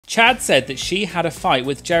Chad said that she had a fight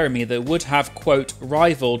with Jaremi that would have, quote,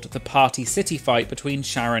 rivaled the Party City fight between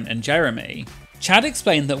Sharon and Jaremi. Chad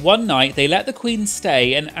explained that one night they let the Queen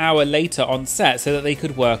stay an hour later on set so that they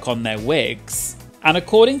could work on their wigs. And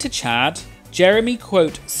according to Chad, Jaremi,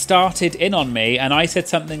 quote, started in on me and I said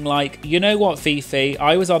something like, you know what, Phi Phi,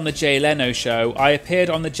 I was on the Jay Leno show. I appeared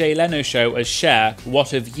on the Jay Leno show as Cher. What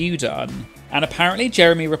have you done? And apparently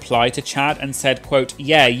Jaremi replied to Chad and said, quote,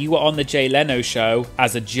 yeah, you were on the Jay Leno show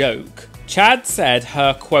as a joke. Chad said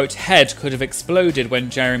her, quote, head could have exploded when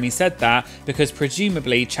Jaremi said that because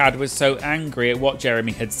presumably Chad was so angry at what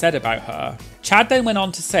Jaremi had said about her. Chad then went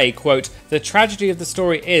on to say, quote, the tragedy of the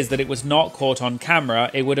story is that it was not caught on camera,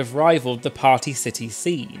 it would have rivaled the Party City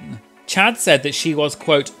scene. Chad said that she was,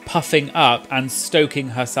 quote, puffing up and stoking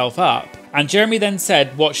herself up. And Jaremi then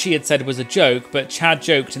said what she had said was a joke, but Chad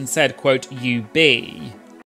joked and said, quote, you be.